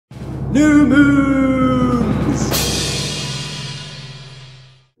New moons!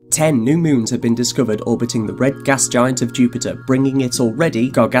 10 new moons have been discovered orbiting the red gas giant of Jupiter, bringing its already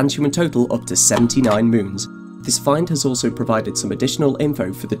gargantuan total up to 79 moons. This find has also provided some additional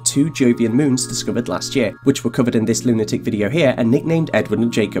info for the 2 Jovian moons discovered last year, which were covered in this lunatic video here and nicknamed Edward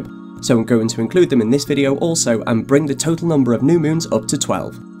and Jacob. So I'm going to include them in this video also and bring the total number of new moons up to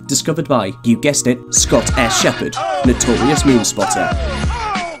 12. Discovered by, you guessed it, Scott S. Shepherd, notorious moon spotter,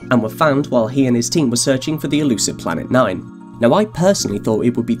 and were found while he and his team were searching for the elusive Planet 9. Now, I personally thought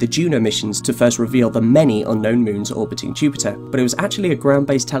it would be the Juno missions to first reveal the many unknown moons orbiting Jupiter, but it was actually a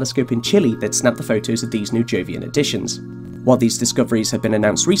ground-based telescope in Chile that snapped the photos of these new Jovian additions. While these discoveries have been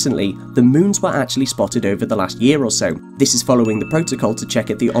announced recently, the moons were actually spotted over the last year or so. This is following the protocol to check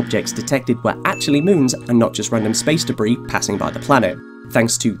if the objects detected were actually moons and not just random space debris passing by the planet.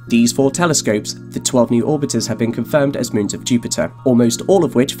 Thanks to these 4 telescopes, the 12 new orbiters have been confirmed as moons of Jupiter, almost all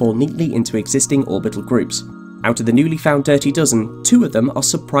of which fall neatly into existing orbital groups. Out of the newly found dirty dozen, 2 of them are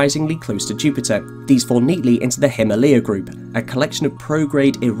surprisingly close to Jupiter. These fall neatly into the Himalaya group, a collection of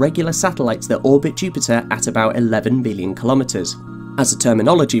prograde irregular satellites that orbit Jupiter at about 11 million kilometers. As a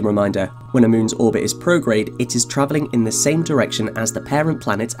terminology reminder, when a moon's orbit is prograde, it is travelling in the same direction as the parent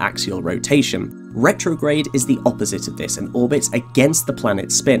planet's axial rotation. Retrograde is the opposite of this and orbits against the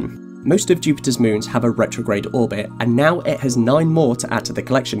planet's spin. Most of Jupiter's moons have a retrograde orbit, and now it has 9 more to add to the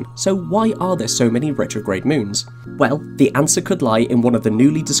collection, so why are there so many retrograde moons? Well, the answer could lie in one of the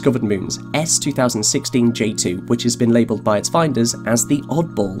newly discovered moons, S2016J2, which has been labelled by its finders as the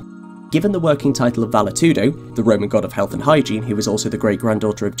oddball. Given the working title of Valetudo, the Roman god of health and hygiene who is also the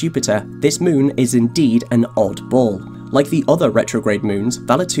great-granddaughter of Jupiter, this moon is indeed an odd ball. Like the other retrograde moons,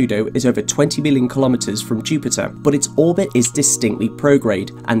 Valetudo is over 20 million kilometers from Jupiter, but its orbit is distinctly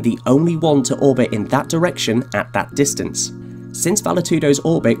prograde, and the only one to orbit in that direction at that distance. Since Valetudo's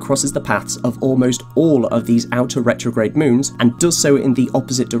orbit crosses the paths of almost all of these outer retrograde moons, and does so in the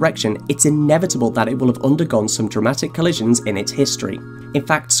opposite direction, it's inevitable that it will have undergone some dramatic collisions in its history. In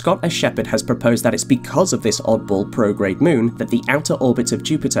fact, Scott S. Shepherd has proposed that it's because of this oddball prograde moon that the outer orbits of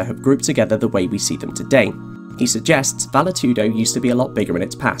Jupiter have grouped together the way we see them today. He suggests Valetudo used to be a lot bigger in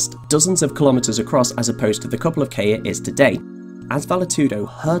its past, dozens of kilometers across as opposed to the couple of K it is today. As Valetudo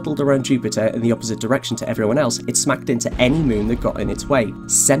hurtled around Jupiter in the opposite direction to everyone else, it smacked into any moon that got in its way,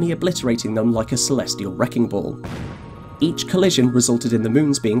 semi-obliterating them like a celestial wrecking ball. Each collision resulted in the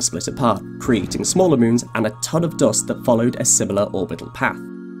moons being split apart, creating smaller moons and a ton of dust that followed a similar orbital path.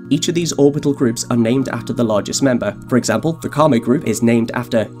 Each of these orbital groups are named after the largest member. For example, the Carme group is named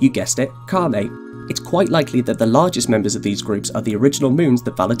after, you guessed it, Carme. It's quite likely that the largest members of these groups are the original moons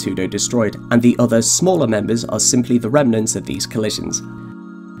that Valetudo destroyed, and the other smaller members are simply the remnants of these collisions.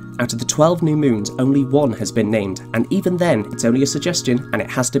 Out of the 12 new moons, only 1 has been named, and even then, it's only a suggestion and it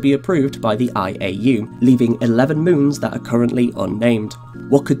has to be approved by the IAU, leaving 11 moons that are currently unnamed.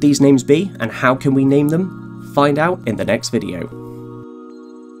 What could these names be, and how can we name them? Find out in the next video.